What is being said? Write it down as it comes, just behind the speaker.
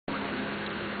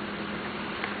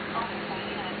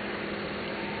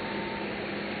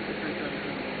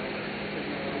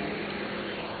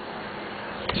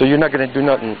So you're not going to do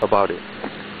nothing about it?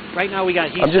 Right now we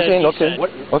got he I'm just saying, okay. What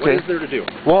is there to do?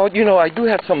 Well, you know, I do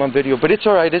have some on video, but it's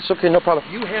all right. It's okay, no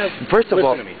problem. You have... First of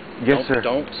all... Listen to me. Yes, sir.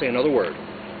 Don't say another word.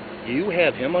 You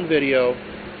have him on video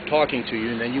talking to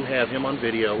you, and then you have him on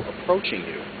video approaching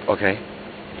you. Okay.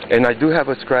 And I do have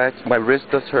a scratch. My wrist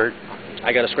does hurt.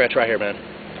 I got a scratch right here, man.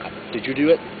 Did you do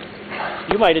it?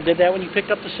 You might have did that when you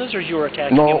picked up the scissors you were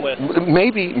attacking him with.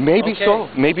 Maybe Okay. so.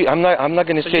 Maybe I'm not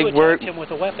going to So say you attacked him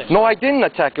with a weapon. No, I didn't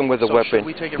attack him with a weapon.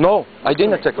 No, I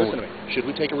didn't attack him. Listen to me. Should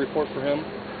we take a report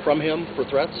from him for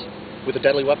threats with a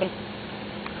deadly weapon?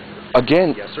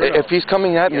 Again, yes or no? if he's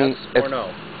coming at me, or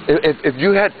no? If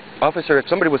you had, officer, if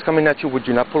somebody was coming at you, would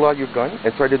you not pull out your gun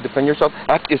and try to defend yourself?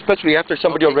 Especially after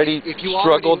somebody already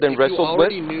struggled and wrestled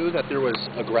with? If you already knew that there was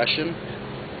aggression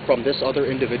from this other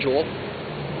individual,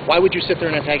 why would you sit there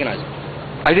and antagonize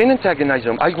him? I didn't antagonize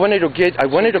him. I wanted to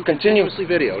continue. Continuously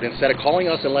videoed instead of calling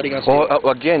us and letting us. Well,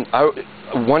 again,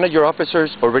 one of your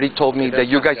officers already told me that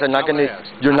you guys are not going to,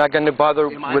 you're not going to bother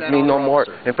with me no more.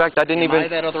 In fact, I didn't even. Am I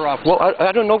that other officer? Well,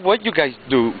 I don't know what you guys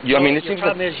do. I mean, it your seems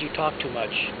problem is you talk too much.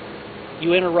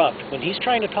 You interrupt. When he's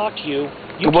trying to talk to you,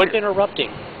 you keep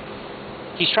interrupting.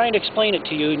 He's trying to explain it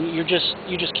to you, and you just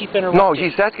keep interrupting. No,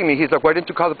 he's asking me. He's like, "Why didn't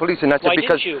you call the police?" And I said, Why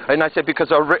 "Because." didn't you? And I said,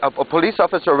 "Because a police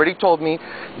officer already told me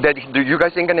that you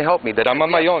guys ain't gonna help me. That I'm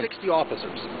on my own." 60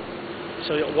 officers.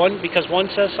 So because one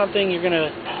says something, you're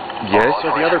gonna. Yes. So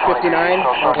the other 59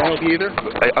 aren't gonna help you either.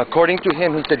 According to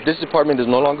him, he said this department is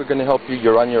no longer gonna help you.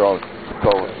 You're on your own. So.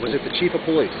 Was it the chief of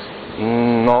police?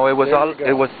 No, it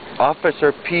was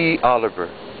Officer P. Oliver.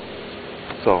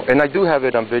 So, and I do have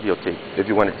it on videotape if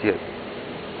you want to see it.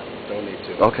 Don't need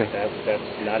to. Okay.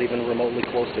 That's not even remotely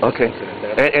close to this okay.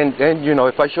 incident. And you know,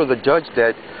 if I show the judge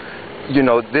that, you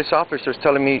know, this officer's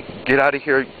telling me, get out of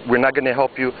here, we're not going to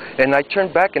help you, and I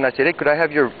turned back and I said, hey, could I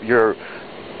have your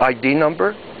ID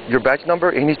number, your badge number?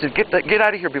 And he said, get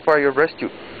out of here before I arrest you,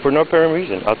 for no apparent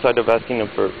reason, outside of asking him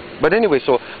for. But anyway,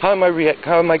 so how am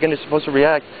I supposed to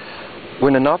react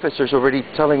when an officer's already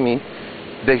telling me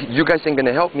that you guys ain't going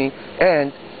to help me,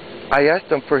 and I asked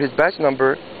him for his badge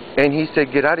number, and he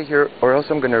said, get out of here or else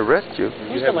I'm going to arrest you.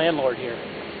 Who's the landlord here?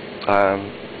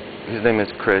 His name is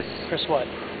Chris. Chris what?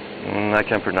 I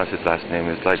can't pronounce his last name.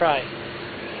 It's like... Try.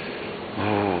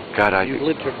 Oh, God, You've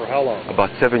lived here for how long? About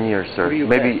 7 years, sir.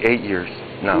 Maybe 8 years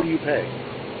now. Who do you pay?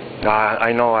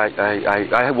 I know.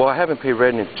 Well, I haven't paid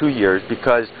rent in 2 years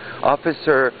because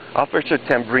Officer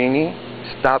Tambrini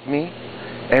stopped me,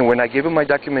 and when I gave him my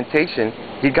documentation,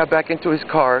 he got back into his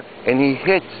car and he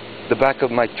hit the back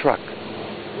of my truck.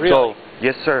 Really? So,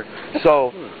 yes, sir.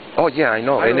 So, oh yeah, I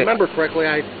know. If I remember correctly,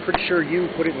 I'm pretty sure you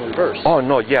put it in reverse. Oh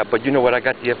no, yeah, but you know what? I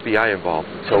got the FBI involved,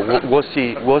 so we'll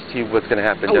see what's going to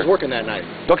happen. I was working that night.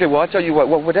 Okay, well I'll tell you what.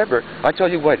 Well, whatever. I'll tell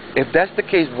you what. If that's the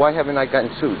case, why haven't I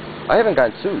gotten sued? I haven't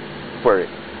gotten sued for it.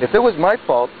 If it was my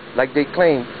fault, like they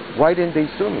claim, why didn't they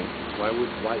sue me?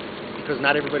 Why? Because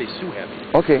not everybody's sue happy.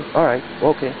 Okay, all right,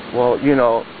 okay. Well, you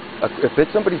know, if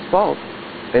it's somebody's fault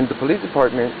in the police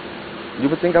department, you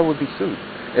would think I would be sued.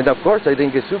 And of course I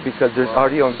didn't get sued because there's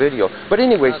audio and video. But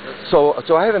anyways, so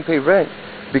I haven't paid rent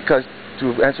because,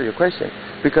 to answer your question,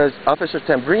 because Officer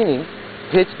Tambrini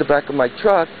hits the back of my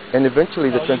truck and eventually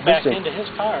the transmission... You backed into his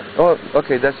car. Oh,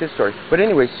 okay, that's his story. But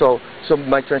anyway, so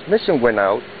my transmission went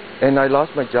out and I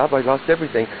lost my job, I lost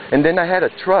everything. And then I had a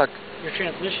truck... Your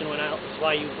transmission went out, that's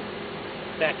why you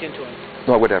backed into him.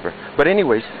 No, whatever. But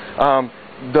anyways,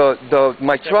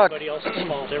 my truck. Everybody else's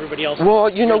fault. Everybody else. Well,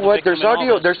 you know what? There's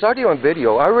audio and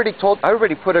video. I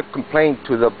already put a complaint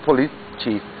to the police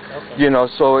chief. Okay. You know,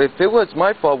 so if it was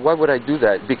my fault, why would I do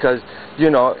that? Because, you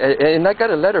know, and I got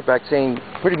a letter back saying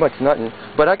pretty much nothing.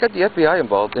 But I got the FBI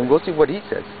involved, and we'll see what he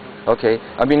says. Okay.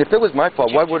 I mean, if it was my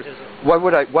fault, why would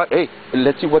I? Hey,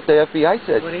 let's see what the FBI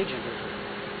says. What agent is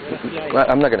it?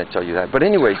 I'm not going to tell you that. But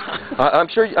anyways, I'm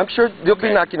sure they'll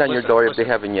be knocking on your door if they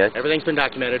haven't yet. Everything's been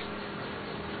documented.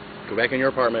 Go back in your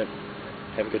apartment.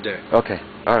 Have a good day. Okay.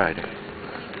 All right.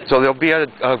 So there'll be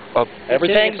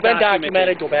Everything's been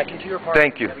documented. Go back into your apartment.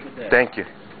 Thank you. Thank you.